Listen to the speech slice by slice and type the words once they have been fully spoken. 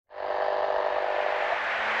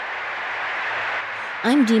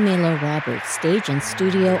I'm D. Melo Roberts, stage and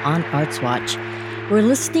studio on Arts Watch. We're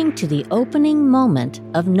listening to the opening moment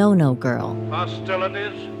of No No Girl.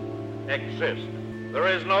 Hostilities exist. There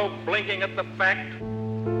is no blinking at the fact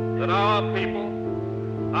that our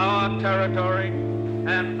people, our territory,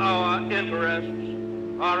 and our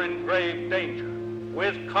interests are in grave danger.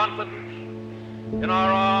 With confidence in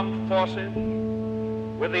our armed forces,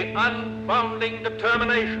 with the unbounding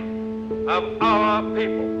determination of our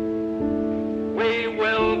people, we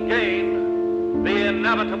will gain the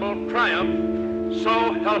inevitable triumph,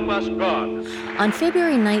 so help us God. On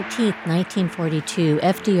February 19, 1942,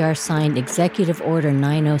 FDR signed Executive Order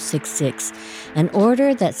 9066, an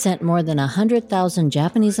order that sent more than 100,000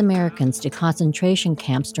 Japanese Americans to concentration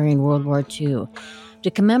camps during World War II. To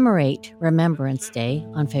commemorate Remembrance Day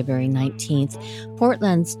on February 19th,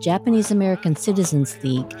 Portland's Japanese American Citizens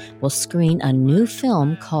League will screen a new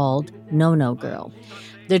film called No No Girl.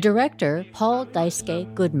 The director, Paul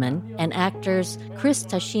Daisuke Goodman, and actors Chris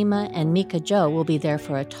Tashima and Mika Jo will be there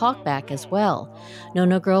for a talkback as well. No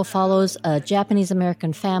No Girl follows a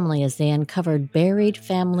Japanese-American family as they uncovered buried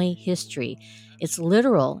family history. It's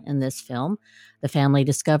literal in this film. The family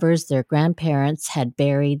discovers their grandparents had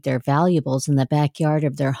buried their valuables in the backyard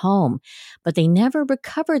of their home, but they never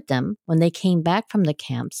recovered them when they came back from the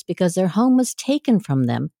camps because their home was taken from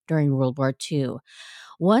them during World War II.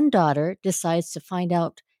 One daughter decides to find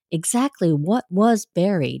out exactly what was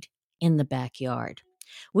buried in the backyard.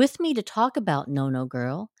 With me to talk about No No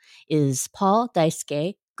Girl is Paul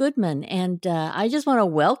Daisuke Goodman, and I just want to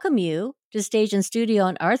welcome you to Stage and Studio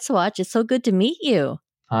on Arts Watch. It's so good to meet you.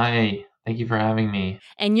 Hi, thank you for having me.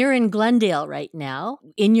 And you're in Glendale right now,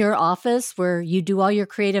 in your office where you do all your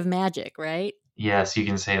creative magic, right? Yes, you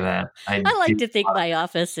can say that. I like to think my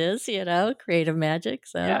office is, creative magic.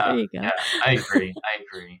 So there you go. Yeah, I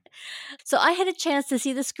agree. So I had a chance to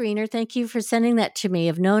see the screener. Thank you for sending that to me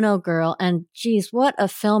of No No Girl. And geez, what a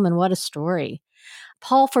film and what a story.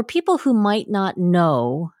 Paul, for people who might not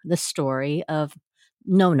know the story of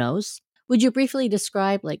no-nos, would you briefly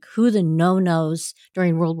describe who the no-nos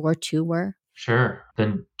during World War II were? Sure.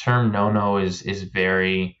 The term no-no is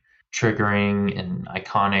very triggering and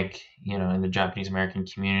iconic, in the Japanese American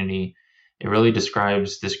community. It really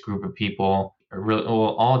describes this group of people,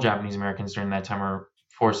 all Japanese Americans during that time were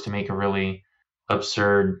forced to make a really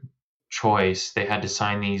absurd choice. They had to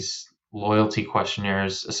sign these loyalty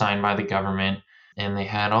questionnaires assigned by the government, and they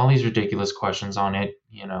had all these ridiculous questions on it.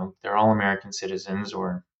 They're all American citizens,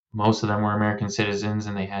 or most of them were American citizens,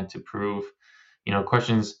 and they had to prove,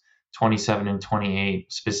 questions 27 and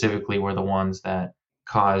 28 specifically were the ones that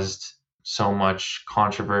caused so much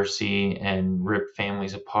controversy and ripped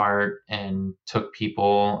families apart and took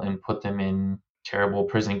people and put them in terrible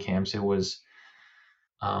prison camps. It was,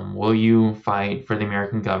 will you fight for the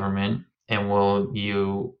American government, and will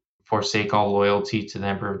you forsake all loyalty to the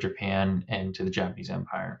Emperor of Japan and to the Japanese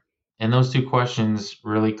Empire? And those two questions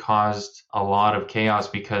really caused a lot of chaos,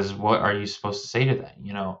 because what are you supposed to say to that?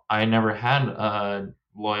 I never had a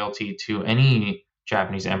loyalty to any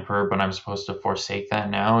Japanese emperor, but I'm supposed to forsake that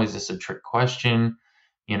now? Is this a trick question?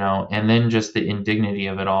 And then just the indignity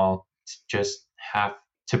of it all, just have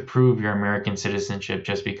to prove your American citizenship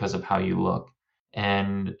just because of how you look.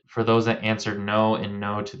 And for those that answered no and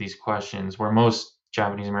no to these questions, where most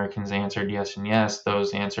Japanese Americans answered yes and yes,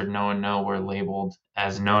 those answered no and no were labeled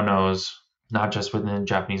as no-nos, not just within the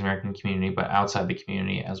Japanese American community, but outside the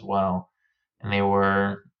community as well. And they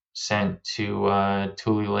were sent to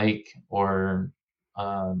Tule Lake or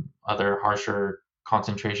other harsher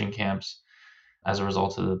concentration camps as a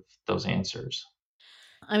result of those answers.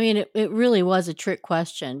 I mean, it really was a trick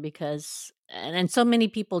question because, and so many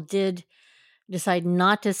people did decide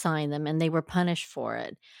not to sign them, and they were punished for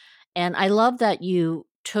it. And I love that you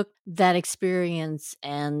took that experience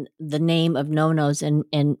and the name of No-Nos and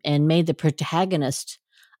made the protagonist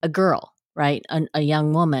a girl, right? A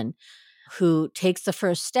young woman who takes the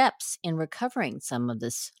first steps in recovering some of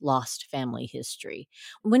this lost family history.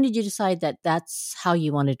 When did you decide that that's how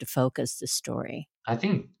you wanted to focus the story? I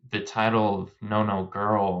think the title of No No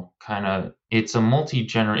Girl it's a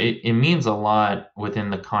it means a lot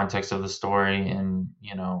within the context of the story and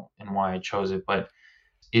why I chose it, but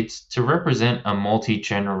it's to represent a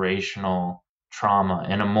multi-generational trauma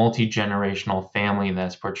and a multi-generational family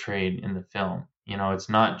that's portrayed in the film. It's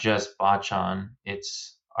not just Bachan,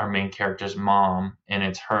 it's our main character's mom, and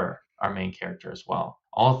it's her, our main character as well.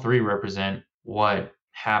 All three represent what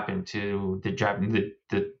happened to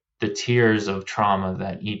the tiers of trauma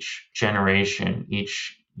that each generation,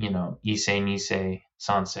 each, Issei, Nisei,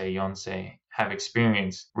 Sansei, Yonsei have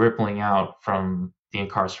experienced rippling out from the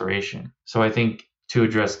incarceration. So I think to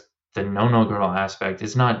address the no girl aspect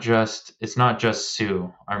is it's not just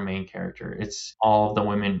Sue, our main character. It's all of the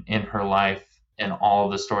women in her life and all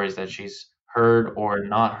of the stories that she's heard or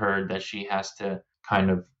not heard that she has to kind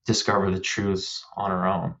of discover the truths on her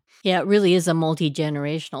own. Yeah, it really is a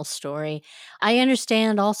multi-generational story. I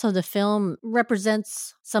understand also the film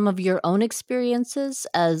represents some of your own experiences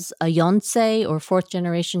as a Yonsei or fourth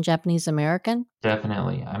generation Japanese American.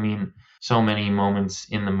 Definitely. I mean, so many moments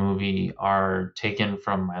in the movie are taken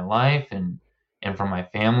from my life and from my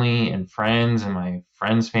family and friends and my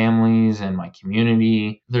friends' families and my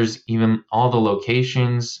community. There's even all the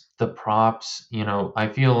locations, the props. I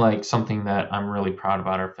feel like something that I'm really proud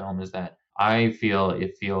about our film is that I feel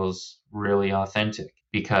it feels really authentic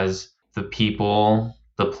because the people,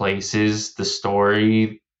 the places, the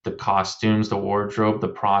story, the costumes, the wardrobe, the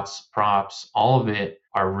props, all of it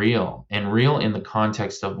are real and real in the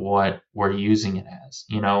context of what we're using it as.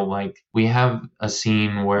 Like we have a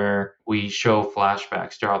scene where we show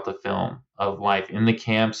flashbacks throughout the film of life in the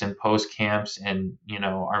camps and post camps. And,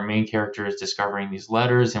 our main character is discovering these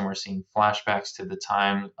letters and we're seeing flashbacks to the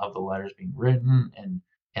time of the letters being written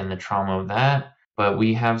and the trauma of that. But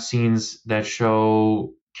we have scenes that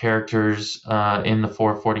show characters in the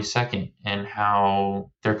 442nd and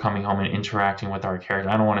how they're coming home and interacting with our character.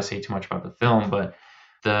 I don't want to say too much about the film, but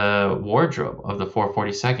the wardrobe of the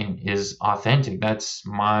 442nd is authentic. That's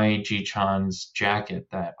my Ji-chan's jacket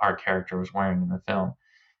that our character was wearing in the film.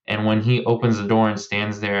 And when he opens the door and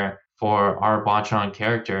stands there for our Bachan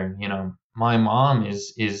character, my mom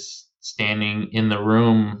is standing in the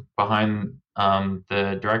room behind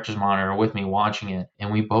the director's monitor with me watching it.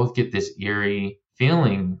 And we both get this eerie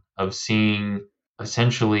feeling of seeing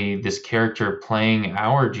essentially this character playing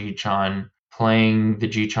our Ji-chan, playing the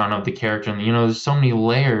Ji-chan of the character. And, there's so many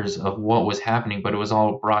layers of what was happening, but it was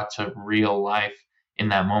all brought to real life in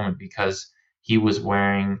that moment because he was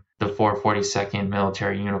wearing the 442nd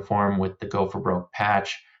military uniform with the Go for Broke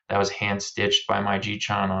patch that was hand stitched by my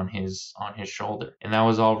Ji-chan on his shoulder. And that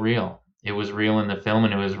was all real. It was real in the film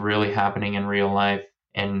and it was really happening in real life.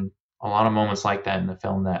 And a lot of moments like that in the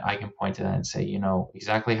film that I can point to that and say,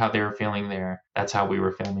 exactly how they were feeling there. That's how we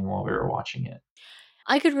were filming while we were watching it.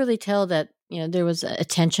 I could really tell that, there was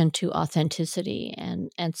attention to authenticity.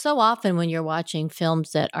 And so often when you're watching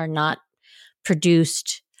films that are not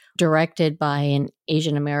produced, directed by an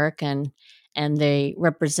Asian American, and they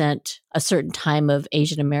represent a certain time of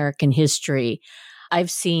Asian American history,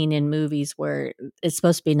 I've seen in movies where it's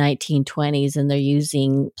supposed to be 1920s and they're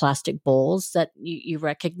using plastic bowls that you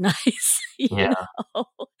recognize. Yeah.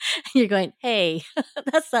 You're going, hey,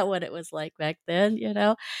 that's not what it was like back then,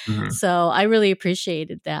 Mm-hmm. So I really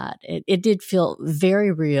appreciated that. It did feel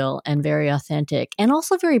very real and very authentic and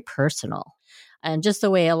also very personal. And just the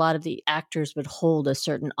way a lot of the actors would hold a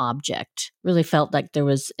certain object really felt like there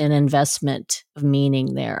was an investment of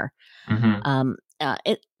meaning there. Mm-hmm.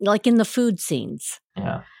 It like in the food scenes.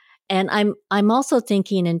 Yeah. And I'm also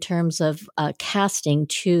thinking in terms of casting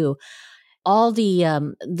too. All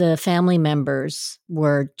the family members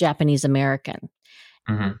were Japanese American.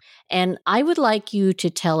 Mm-hmm. And I would like you to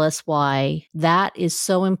tell us why that is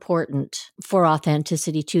so important for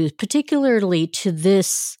authenticity too, particularly to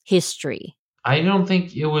this history. I don't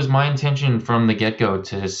think it was my intention from the get-go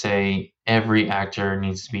to say every actor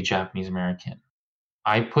needs to be Japanese American.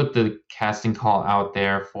 I put the casting call out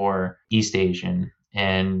there for East Asian,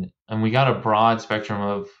 and we got a broad spectrum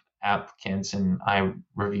of applicants, and I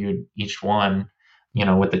reviewed each one,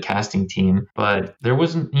 with the casting team. But there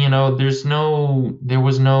wasn't, there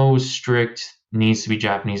was no strict needs to be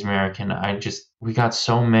Japanese American. We got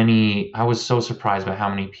so many. I was so surprised by how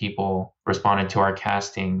many people responded to our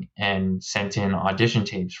casting and sent in audition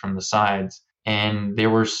tapes from the sides. And there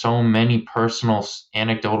were so many personal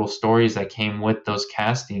anecdotal stories that came with those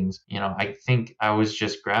castings. I think I was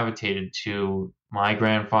just gravitated to my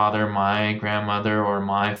grandfather, my grandmother, or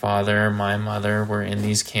my father, my mother were in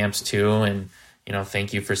these camps too. And,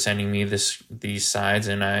 thank you for sending me these sides.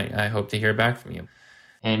 And I hope to hear back from you.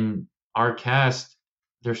 And our cast,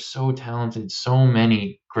 they're so talented. So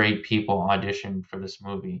many great people auditioned for this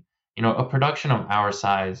movie. A production of our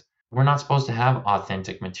size, we're not supposed to have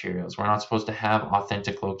authentic materials. We're not supposed to have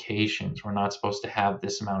authentic locations. We're not supposed to have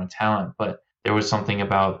this amount of talent. But there was something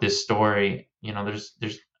about this story.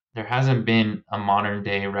 There hasn't been a modern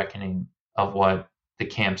day reckoning of what the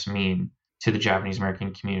camps mean to the Japanese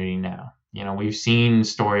American community now. We've seen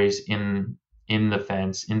stories in the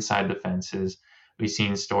fence, inside the fences. We've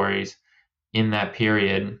seen stories in that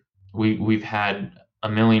period. We've had a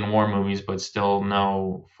million war movies, but still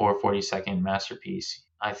no 442nd masterpiece.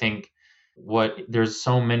 I think there's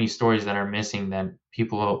so many stories that are missing that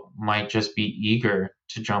people might just be eager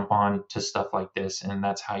to jump on to stuff like this. And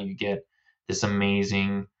that's how you get this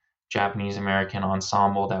amazing Japanese American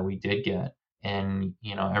ensemble that we did get. And,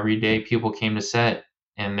 every day people came to set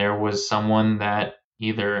and there was someone that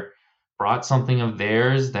either brought something of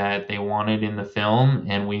theirs that they wanted in the film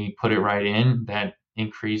and we put it right in that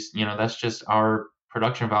increased, that's just our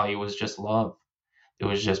production value was just love. It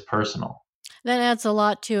was just personal. That adds a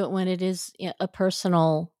lot to it when it is a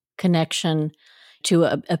personal connection to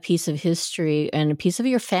a piece of history and a piece of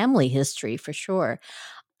your family history, for sure.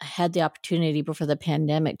 I had the opportunity before the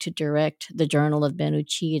pandemic to direct The Journal of Ben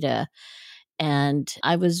Uchida, and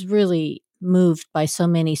I was really moved by so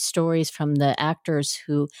many stories from the actors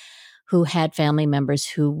who had family members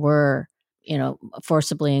who were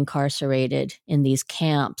forcibly incarcerated in these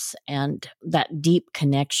camps. And that deep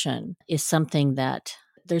connection is something that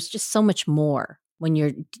there's just so much more when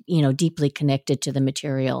you're, deeply connected to the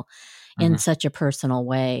material in such a personal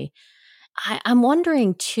way. I'm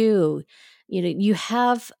wondering too, you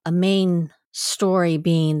have a main story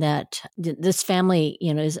being that this family,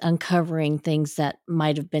 is uncovering things that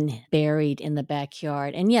might have been buried in the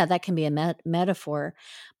backyard. And yeah, that can be a metaphor.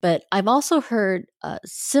 But I've also heard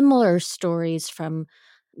similar stories from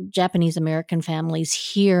Japanese American families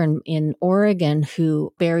here in Oregon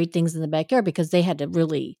who buried things in the backyard because they had to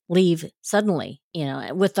really leave suddenly,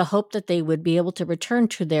 with the hope that they would be able to return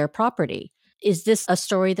to their property. Is this a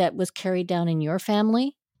story that was carried down in your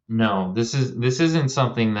family? No, this isn't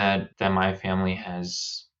something that my family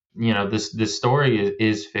has. This story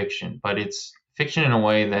is fiction, but it's fiction in a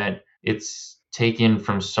way that it's taken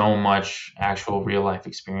from so much actual real life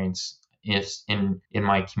experience in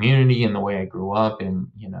my community and the way I grew up, and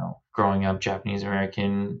growing up Japanese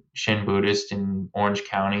American Shin Buddhist in Orange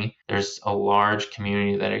County. There's a large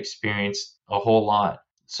community that experienced a whole lot.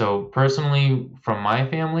 So personally, from my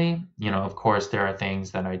family, of course there are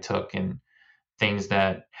things that I took and things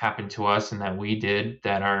that happened to us and that we did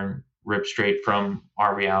that are ripped straight from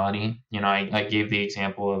our reality. I gave the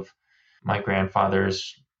example of my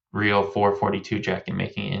grandfather's real 442 jacket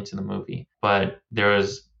making it into the movie. But there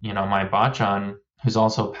was, my bachan, who's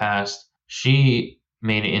also passed, she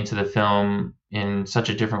made it into the film in such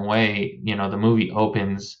a different way. The movie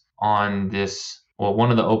opens on this, one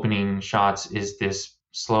of the opening shots is this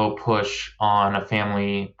slow push on a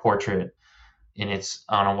family portrait, and it's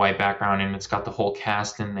on a white background and it's got the whole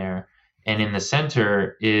cast in there. And in the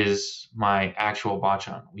center is my actual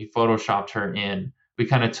bachan. We photoshopped her in. We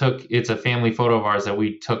kind of it's a family photo of ours that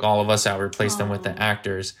we took all of us out, replaced them with the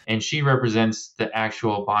actors. And she represents the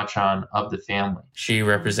actual bachan of the family. She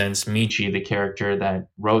represents Michi, the character that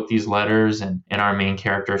wrote these letters. And our main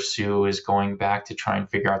character, Sue, is going back to try and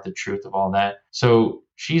figure out the truth of all that. So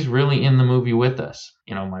she's really in the movie with us.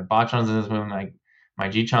 My bachan's in this movie, my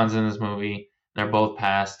Ji-chan's in this movie. They're both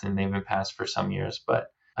passed and they've been passed for some years. But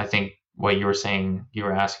I think what you were saying, you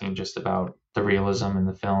were asking just about the realism in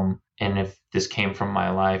the film and if this came from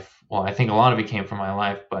my life. Well, I think a lot of it came from my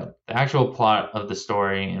life, but the actual plot of the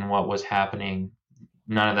story and what was happening,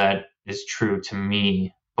 none of that is true to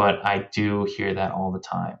me. But I do hear that all the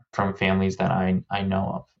time from families that I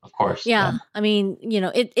know of course. Yeah. I mean,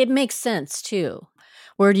 it makes sense too.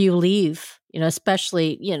 Where do you leave,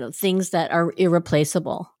 especially, things that are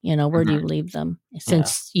irreplaceable, where do you leave them?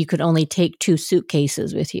 Since you could only take 2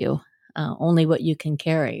 suitcases with you, only what you can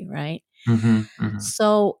carry, right?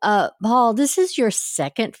 So, Paul, this is your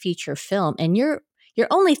second feature film and you're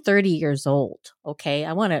only 30 years old. Okay.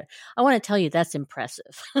 I want to tell you that's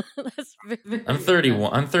impressive. That's very I'm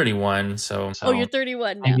 31. I'm 31. So Oh, you're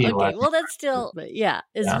 31 now. Okay. Well, that's still, but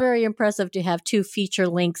it's very impressive to have 2 feature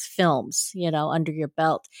length films, under your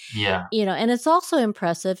belt. Yeah. And it's also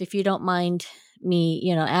impressive, if you don't mind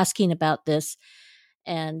me, asking about this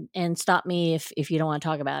and stop me if you don't want to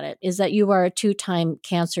talk about it, is that you are a 2-time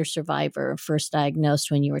cancer survivor, first diagnosed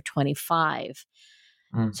when you were 25.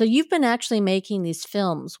 So you've been actually making these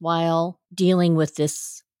films while dealing with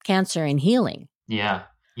this cancer and healing. Yeah.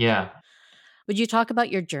 Would you talk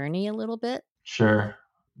about your journey a little bit? Sure.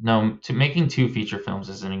 No, making 2 feature films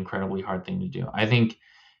is an incredibly hard thing to do. I think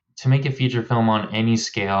to make a feature film on any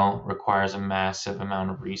scale requires a massive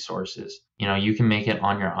amount of resources. You can make it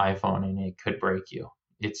on your iPhone and it could break you.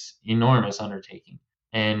 It's enormous undertaking.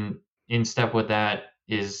 And in step with that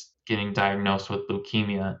is getting diagnosed with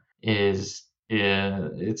leukemia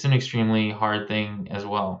it's an extremely hard thing as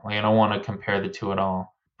well. I don't want to compare the two at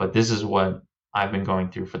all, but this is what I've been going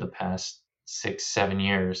through for the past 6-7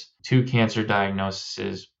 years. 2 cancer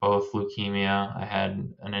diagnoses, both leukemia. I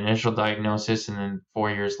had an initial diagnosis and then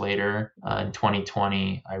 4 years later, in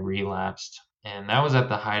 2020, I relapsed. And that was at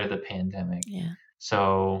the height of the pandemic. Yeah.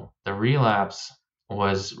 So the relapse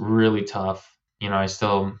was really tough. I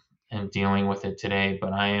still am dealing with it today,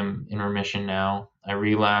 but I am in remission now. I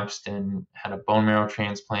relapsed and had a bone marrow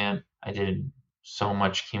transplant. I did so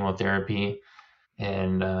much chemotherapy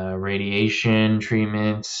and radiation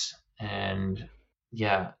treatments. And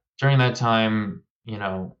yeah, during that time,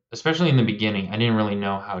 especially in the beginning, I didn't really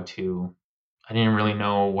know what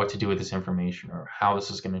to do with this information or how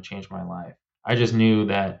this was going to change my life. I just knew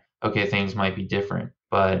that, okay, things might be different.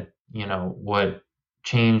 But, what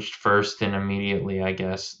changed first and immediately, I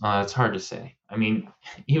guess, it's hard to say. I mean,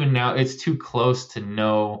 even now, it's too close to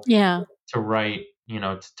know Yeah. to write,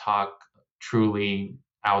 to talk truly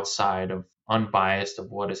outside of unbiased of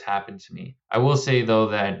what has happened to me. I will say though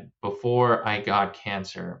that before I got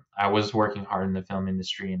cancer, I was working hard in the film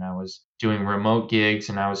industry and I was doing remote gigs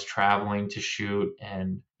and I was traveling to shoot,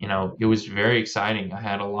 and it was very exciting. I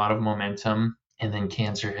had a lot of momentum, and then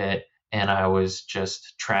cancer hit and I was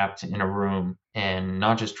just trapped in a room, and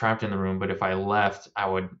not just trapped in the room, but if I left, I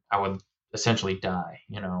would essentially die,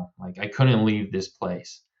 like I couldn't leave this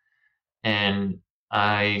place. And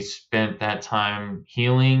I spent that time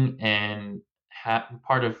healing, and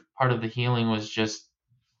part of the healing was just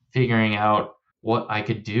figuring out what I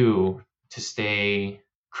could do to stay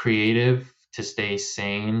creative, to stay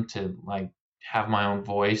sane, to like have my own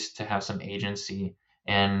voice, to have some agency.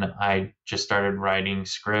 And I just started writing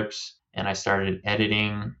scripts and I started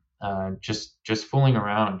editing, just fooling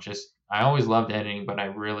around. I always loved editing, but I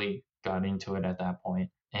really got into it at that point.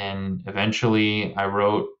 And eventually I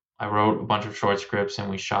wrote a bunch of short scripts and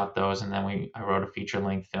we shot those, and then I wrote a feature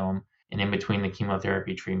length film. And in between the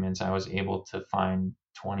chemotherapy treatments, I was able to find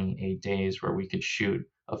 28 days where we could shoot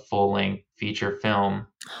a full length feature film.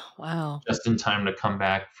 Wow. Just in time to come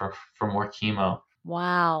back for more chemo.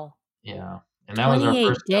 Wow. Yeah. And that was our 28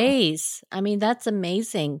 first days. I mean, that's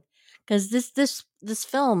amazing, because this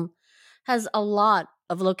film has a lot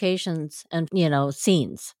of locations and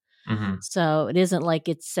scenes. Mm-hmm. So it isn't like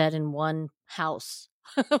it's set in one house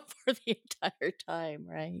for the entire time,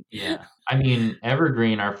 right? Yeah. I mean,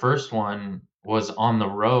 Evergreen, our first one, was on the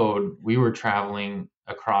road. We were traveling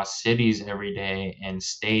across cities every day and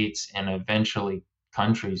states and eventually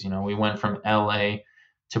countries. We went from LA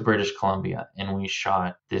to British Columbia and we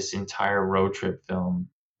shot this entire road trip film.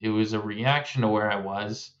 It was a reaction to where I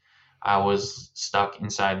was. I was stuck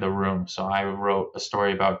inside the room. So I wrote a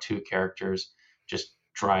story about two characters just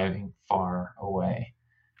driving far away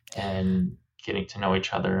and getting to know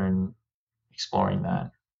each other and exploring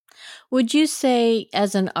that. Would you say,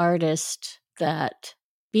 as an artist, that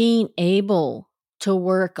being able to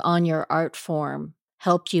work on your art form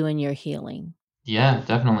helped you in your healing? Yeah,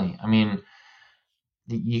 definitely. I mean,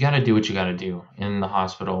 you got to do what you got to do in the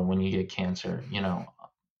hospital when you get cancer.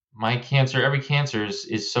 My cancer, every cancer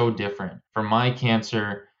is so different. For my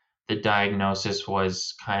cancer, the diagnosis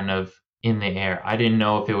was kind of in the air. I didn't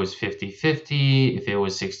know if it was 50-50, if it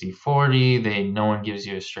was 60-40. No one gives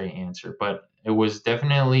you a straight answer, but it was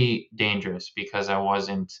definitely dangerous because I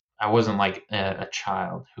wasn't like a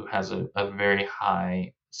child who has a very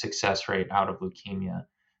high success rate out of leukemia.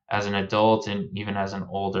 As an adult and even as an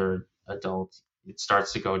older adult, it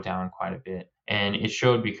starts to go down quite a bit. And it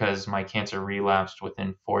showed because my cancer relapsed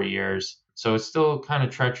within 4 years. So it's still kind of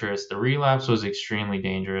treacherous. The relapse was extremely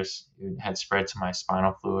dangerous. It had spread to my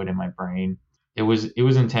spinal fluid in my brain. It was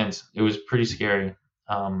intense. It was pretty scary.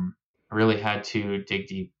 I really had to dig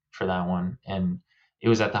deep for that one. And it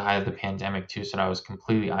was at the height of the pandemic too, so I was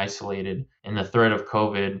completely isolated. In the threat of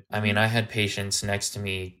COVID, I mean, I had patients next to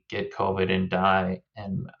me get COVID and die,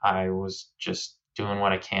 and I was just doing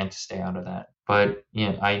what I can to stay out of that. But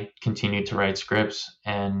I continued to write scripts,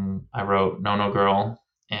 and I wrote No Girl,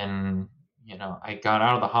 and I got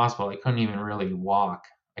out of the hospital. I couldn't even really walk.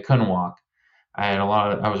 I couldn't walk.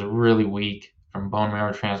 I was really weak from bone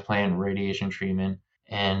marrow transplant and radiation treatment,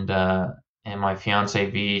 and my fiance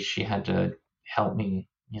V, she had to help me,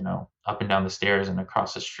 up and down the stairs and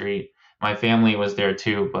across the street. My family was there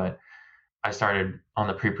too, but I started on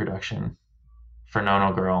the pre-production for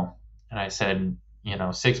No Girl, and I said,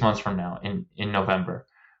 6 months from now, in November,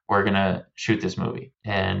 we're gonna shoot this movie.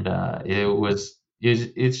 And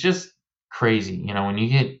it's just crazy. When you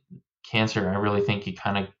get cancer, I really think you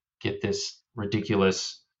kind of get this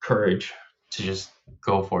ridiculous courage to just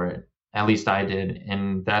go for it. At least I did.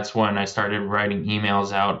 And that's when I started writing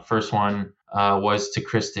emails out. First one was to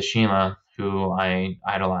Chris Tashima, who I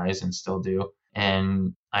idolize and still do.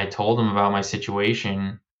 And I told him about my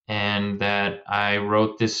situation and that I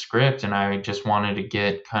wrote this script and I just wanted to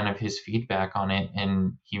get kind of his feedback on it.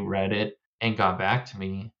 And he read it and got back to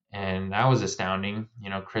me. And that was astounding.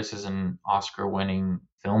 Chris is an Oscar-winning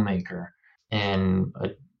filmmaker and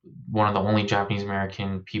one of the only Japanese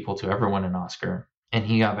American people to ever win an Oscar. And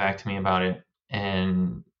he got back to me about it.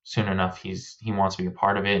 And soon enough, he wants to be a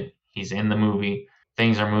part of it. He's in the movie.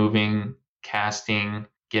 Things are moving, casting,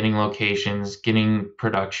 getting locations, getting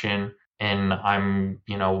production. And I'm,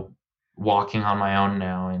 walking on my own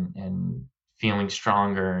now and feeling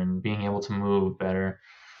stronger and being able to move better.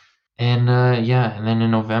 And and then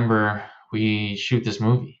in November, we shoot this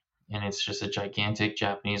movie. And it's just a gigantic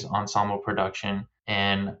Japanese ensemble production.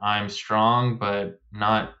 And I'm strong, but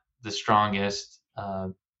not the strongest.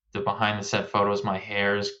 The behind the set photos, my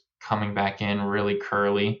hair is coming back in really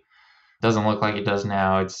curly. Doesn't look like it does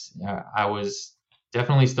now. I was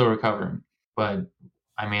definitely still recovering, but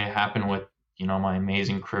I made it happen with my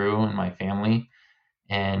amazing crew and my family,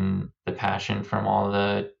 and the passion from all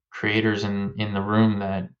the creators in the room,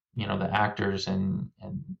 that the actors and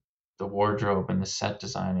the wardrobe and the set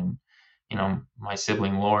design, and my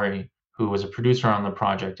sibling Lori, who was a producer on the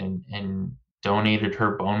project and donated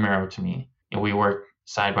her bone marrow to me, and we worked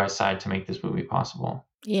side by side to make this movie possible.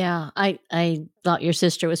 Yeah, I thought your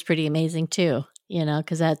sister was pretty amazing too,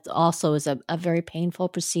 because that also is a very painful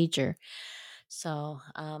procedure. So,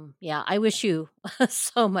 I wish you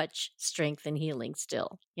so much strength and healing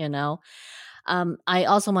still, I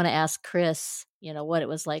also want to ask Chris, what it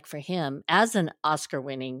was like for him as an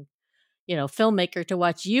Oscar-winning, filmmaker to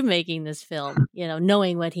watch you making this film,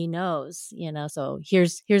 knowing what he knows, So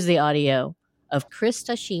here's the audio of Chris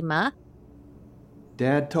Tashima.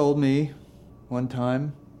 Dad told me one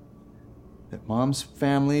time that Mom's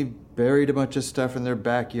family buried a bunch of stuff in their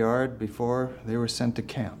backyard before they were sent to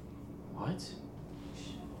camp. What?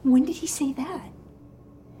 When did he say that?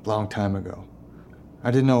 Long time ago. I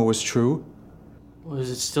didn't know it was true. Well, is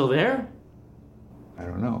it still there? I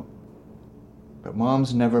don't know. But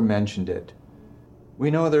Mom's never mentioned it. We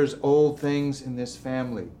know there's old things in this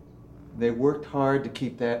family. They worked hard to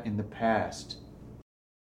keep that in the past.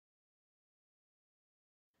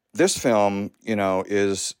 This film,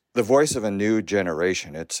 is the voice of a new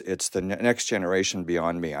generation. It's the next generation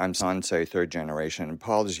beyond me. I'm Sansei, third generation, and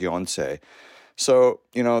Paul is Yonsei. So,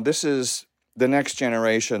 this is the next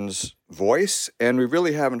generation's voice, and we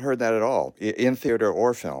really haven't heard that at all in theater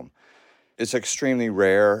or film. It's extremely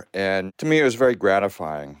rare, and to me it was very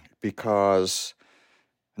gratifying, because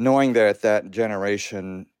knowing that that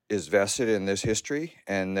generation is vested in this history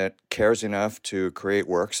and that cares enough to create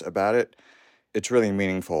works about it, it's really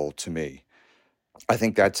meaningful to me. I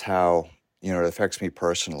think that's how, it affects me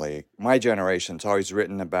personally. My generation's always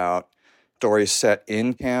written about stories set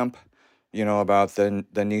in camp, about the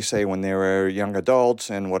Nisei when they were young adults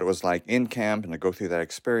and what it was like in camp and to go through that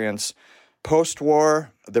experience.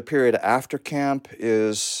 Post-war, the period after camp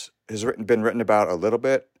has been written about a little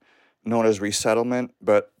bit, known as resettlement,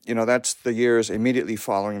 but, that's the years immediately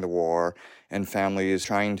following the war and families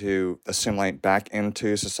trying to assimilate back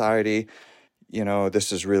into society.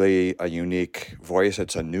 This is really a unique voice.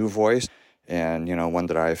 It's a new voice, and, one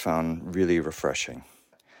that I found really refreshing.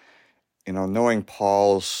 Knowing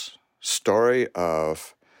Paul's story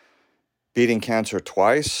of beating cancer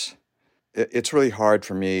twice, it's really hard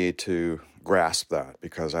for me to grasp that,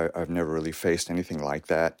 because I've never really faced anything like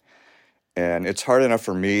that. And it's hard enough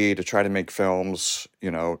for me to try to make films,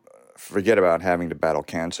 forget about having to battle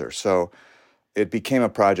cancer. So it became a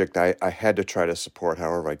project I had to try to support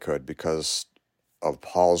however I could, because of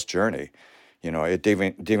Paul's journey. It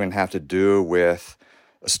didn't even have to do with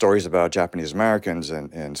stories about Japanese Americans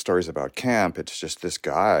and stories about camp. It's just this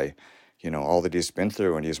guy, all that he's been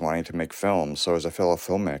through, and he's wanting to make films. So as a fellow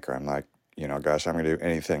filmmaker, I'm like, gosh, I'm going to do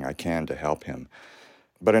anything I can to help him.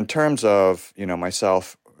 But in terms of,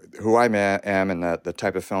 myself, who I am and the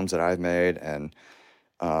type of films that I've made, and,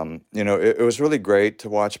 it was really great to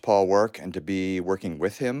watch Paul work and to be working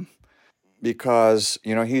with him, because,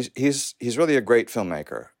 he's really a great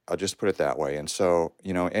filmmaker. I'll just put it that way. And so,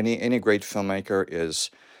 any great filmmaker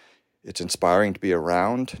it's inspiring to be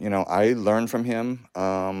around. I learn from him.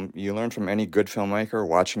 You learn from any good filmmaker,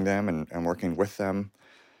 watching them and working with them.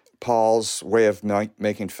 Paul's way of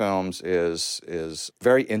making films is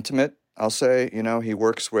very intimate, I'll say. He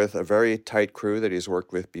works with a very tight crew that he's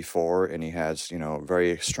worked with before, and he has,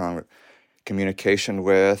 very strong communication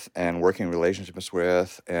with and working relationships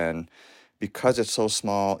with. And because it's so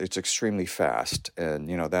small, it's extremely fast. And,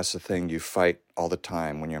 that's the thing you fight all the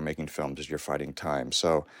time when you're making films, is you're fighting time.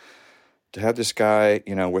 So to have this guy,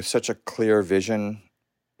 with such a clear vision,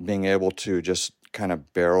 being able to just kind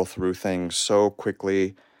of barrel through things so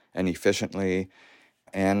quickly and efficiently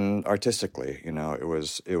and artistically, it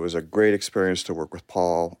was a great experience to work with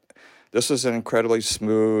Paul. This was an incredibly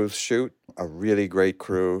smooth shoot, a really great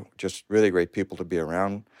crew, just really great people to be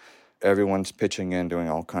around. Everyone's pitching in, doing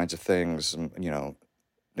all kinds of things,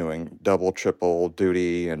 doing double, triple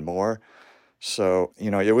duty and more. So,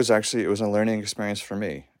 it was a learning experience for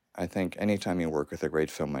me. I think anytime you work with a great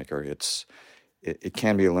filmmaker, it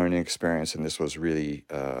can be a learning experience, and this was really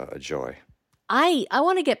a joy. I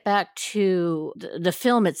want to get back to the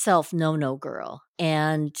film itself, No No Girl,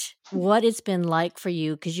 and what it's been like for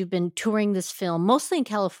you, because you've been touring this film mostly in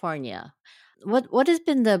California. What has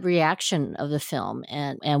been the reaction of the film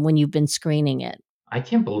and when you've been screening it? I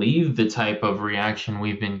can't believe the type of reaction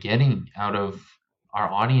we've been getting out of our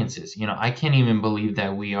audiences. I can't even believe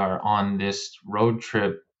that we are on this road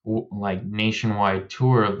trip, like nationwide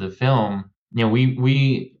tour of the film.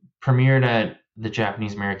 We premiered at the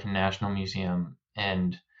Japanese American National Museum,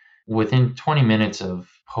 and within 20 minutes of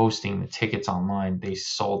posting the tickets online, they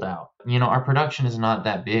sold out. Our production is not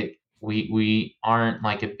that big. We aren't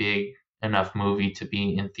like a big enough movie to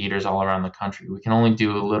be in theaters all around the country. We can only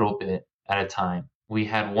do a little bit at a time. We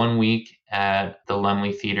had 1 week at the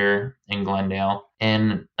Laemmle Theater in Glendale,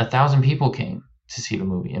 and 1,000 people came to see the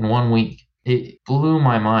movie in 1 week. It blew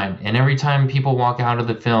my mind. And every time people walk out of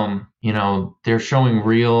the film, they're showing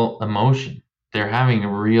real emotion. They're having a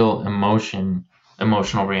real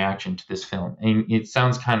emotional reaction to this film. And it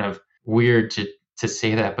sounds kind of weird to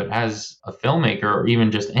say that, but as a filmmaker or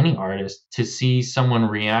even just any artist, to see someone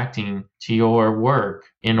reacting to your work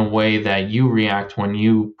in a way that you react when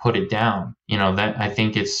you put it down, that I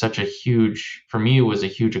think it's for me, it was a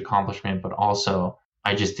huge accomplishment, but also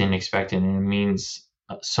I just didn't expect it. And it means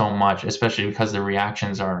so much, especially because the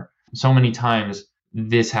reactions are so many times,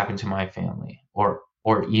 this happened to my family, or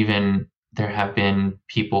even there have been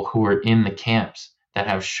people who are in the camps that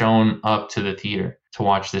have shown up to the theater to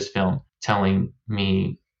watch this film, telling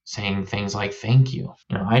me, saying things like, thank you.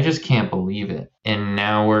 I just can't believe it. And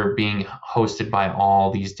now we're being hosted by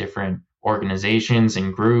all these different organizations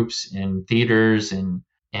and groups and theaters, and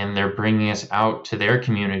they're bringing us out to their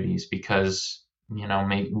communities because,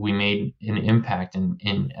 we made an impact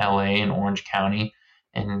in LA and Orange County,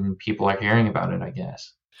 and people are hearing about it, I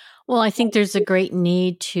guess. Well, I think there's a great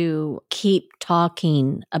need to keep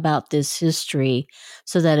talking about this history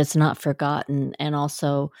so that it's not forgotten. And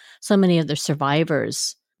also, so many of the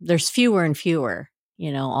survivors, there's fewer and fewer,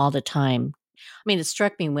 all the time. I mean, it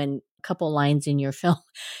struck me when a couple lines in your film,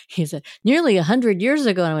 he said, nearly 100 years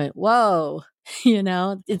ago. And I went, whoa,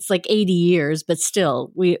 it's like 80 years, but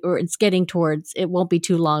still, it's getting towards, it won't be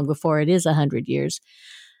too long before it is 100 years.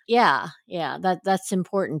 Yeah, that's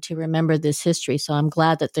important to remember this history. So I'm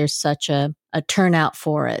glad that there's such a turnout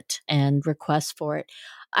for it and request for it.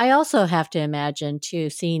 I also have to imagine, too,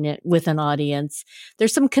 seeing it with an audience,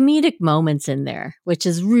 there's some comedic moments in there, which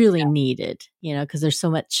is really needed, because there's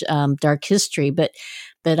so much dark history. But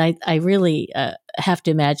I really have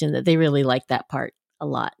to imagine that they really like that part a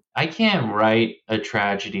lot. I can't write a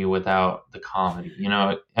tragedy without the comedy.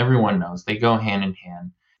 Everyone knows they go hand in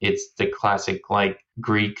hand. It's the classic,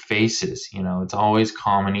 Greek faces, it's always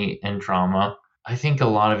comedy and drama. I think a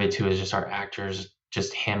lot of it too is just our actors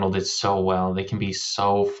just handled it so well. They can be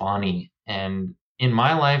so funny. And in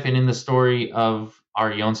my life and in the story of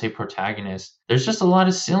our Yonsei protagonist, there's just a lot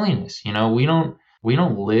of silliness. We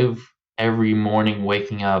don't live every morning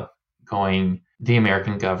waking up going, the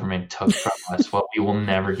American government took from us what we will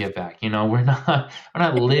never get back. We're not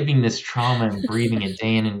living this trauma and breathing it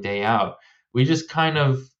day in and day out. We just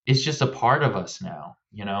it's just a part of us now,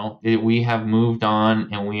 we have moved on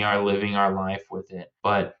and we are living our life with it.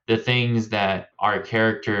 But the things that our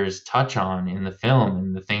characters touch on in the film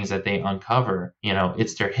and the things that they uncover,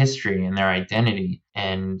 it's their history and their identity,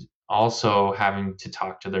 and also having to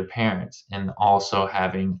talk to their parents and also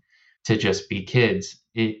having to just be kids.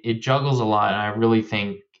 It juggles a lot. And I really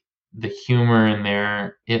think the humor in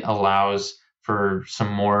there, it allows for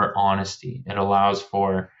some more honesty. It allows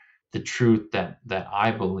for the truth that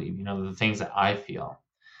I believe, the things that I feel.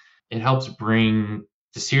 It helps bring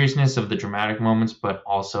the seriousness of the dramatic moments, but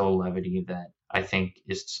also levity that I think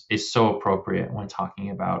is so appropriate when talking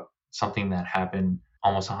about something that happened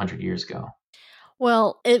almost 100 years ago.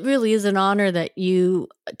 Well, it really is an honor that you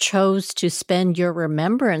chose to spend your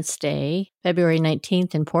Remembrance Day, February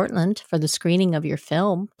 19th in Portland, for the screening of your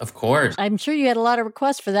film. Of course. I'm sure you had a lot of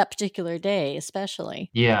requests for that particular day,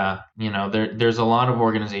 especially. Yeah, there's a lot of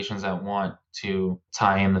organizations that want to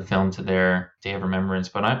tie in the film to their Day of Remembrance,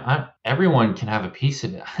 but everyone can have a piece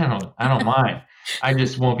of it. I don't mind. I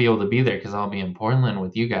just won't be able to be there because I'll be in Portland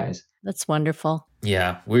with you guys. That's wonderful.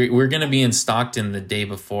 Yeah, we're going to be in Stockton the day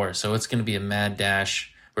before, so it's going to be a mad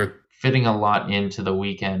dash. We're fitting a lot into the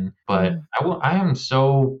weekend, but I am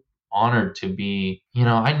so honored to be,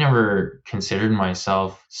 I never considered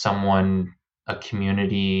myself a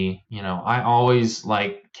community, I always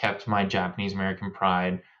kept my Japanese American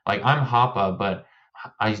pride. I'm Hapa, but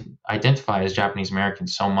I identify as Japanese American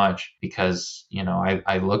so much because,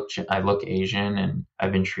 I look Asian and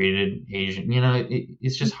I've been treated Asian.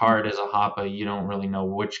 It's just hard as a Hapa. You don't really know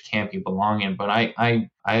which camp you belong in, but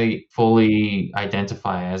I fully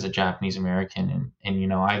identify as a Japanese American,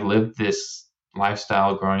 and I lived this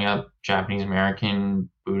lifestyle growing up, Japanese American,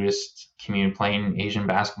 Buddhist community, playing Asian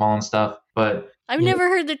basketball and stuff. But I've never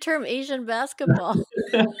heard the term Asian basketball.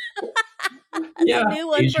 Yeah, a new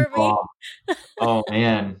one Asian for me. ball. Oh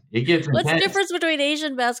man, it gets What's the intense. difference between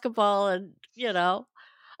Asian basketball and,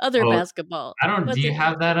 other Well, basketball? I don't. What's Do you it-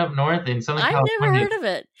 have that up north in Southern I've California? never heard of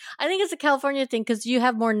it. I think it's a California thing because you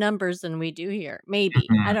have more numbers than we do here. Maybe.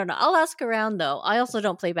 Mhm. I don't know. I'll ask around though. I also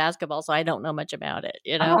don't play basketball, so I don't know much about it.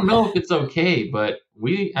 I don't know if it's okay, but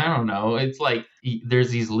I don't know. It's there's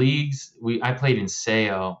these leagues. I played in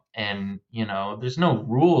SEO, and there's no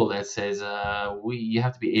rule that says you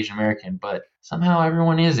have to be Asian American, but somehow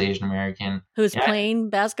everyone is Asian American. Who's Yeah, playing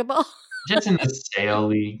basketball? just in the SEO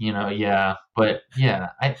league, yeah. But yeah,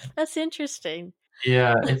 That's interesting.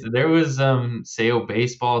 there was SEO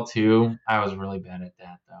baseball too. I was really bad at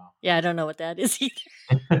that though. Yeah, I don't know what that is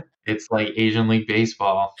either. It's like Asian League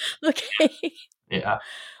baseball. Okay. Yeah.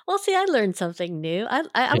 Well, see, I learned something new. I'm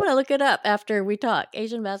going to look it up after we talk.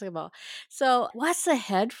 Asian basketball. So, what's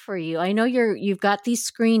ahead for you? I know you've got these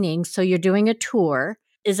screenings, so you're doing a tour.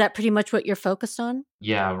 Is that pretty much what you're focused on?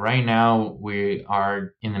 Yeah, right now we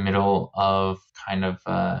are in the middle of kind of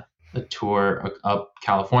a tour up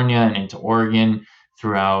California and into Oregon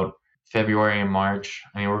throughout February and March.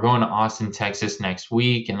 I mean, we're going to Austin, Texas next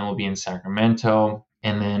week, and then we'll be in Sacramento,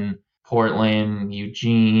 and then Portland,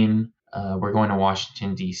 Eugene. We're going to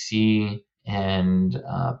Washington, D.C., and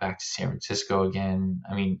back to San Francisco again.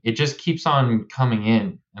 I mean, it just keeps on coming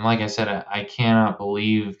in. And like I said, I cannot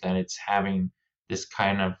believe that it's having this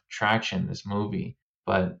kind of traction, this movie.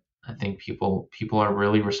 But I think people are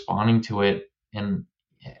really responding to it. And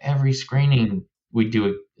every screening, we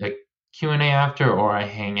do a Q&A after, or I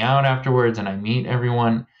hang out afterwards and I meet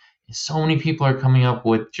everyone. So many people are coming up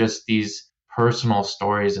with just these personal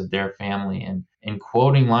stories of their family and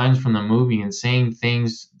quoting lines from the movie and saying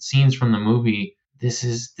scenes from the movie. This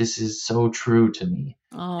is so true to me.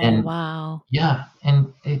 Oh, wow. Yeah,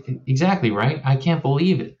 and exactly right. I can't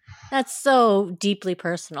believe it. That's so deeply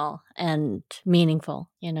personal and meaningful,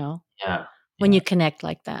 Yeah. when you connect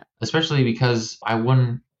like that. Especially because I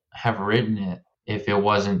wouldn't have written it if it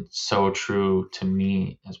wasn't so true to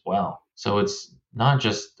me as well. So it's not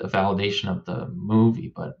just a validation of the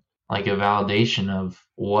movie, but like a validation of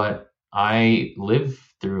what I live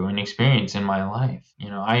through and experience in my life.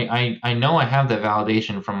 I know I have that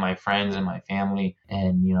validation from my friends and my family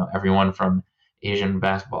and, everyone from Asian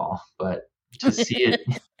basketball, but to see it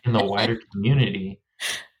in the wider community,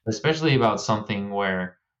 especially about something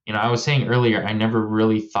where, I was saying earlier, I never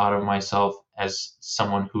really thought of myself as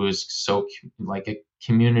someone who is so like a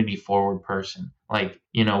community forward person.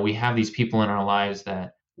 We have these people in our lives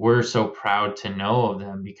that we're so proud to know of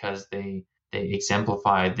them because they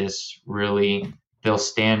exemplify this really, they'll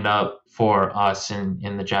stand up for us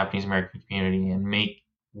in the Japanese American community and make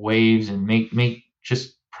waves and make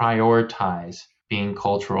just prioritize being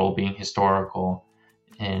cultural, being historical,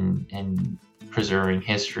 and preserving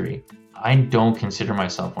history. I don't consider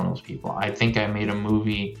myself one of those people. I think I made a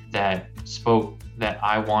movie that spoke that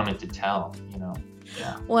I wanted to tell,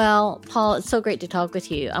 Yeah. Well, Paul, it's so great to talk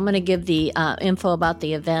with you. I'm going to give the info about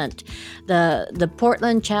the event. The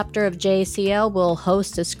Portland chapter of JACL will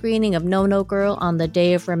host a screening of No No Girl on the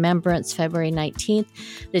Day of Remembrance, February 19th,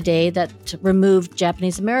 the day that removed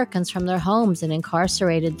Japanese Americans from their homes and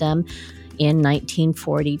incarcerated them in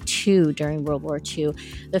 1942 during World War II.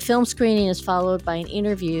 The film screening is followed by an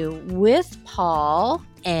interview with Paul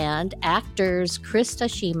and actors Chris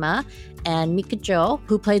Tashima and Mika Jo,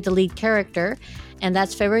 who played the lead character. And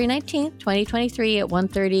that's February 19th, 2023 at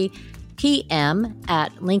 1:30 p.m.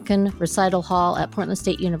 at Lincoln Recital Hall at Portland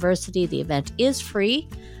State University. The event is free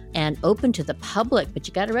and open to the public, but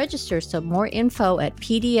you got to register. So more info at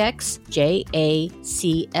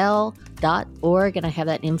pdxjacl.org, and I have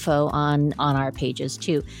that info on our pages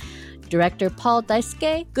too. Director Paul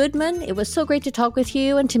Daisuke Goodman, it was so great to talk with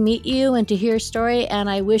you and to meet you and to hear your story, and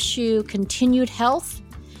I wish you continued health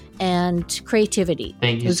and creativity.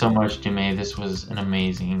 Thank you so much, Dumais. This was an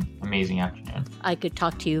amazing afternoon. I could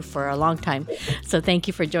talk to you for a long time. So thank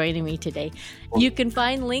you for joining me today. You can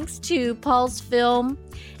find links to Paul's film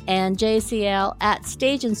and JCL at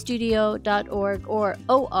stageandstudio.org or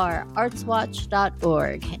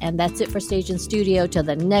orartswatch.org. And that's it for Stage and Studio. Till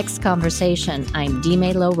the next conversation, I'm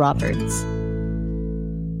Dumais Lowe Roberts.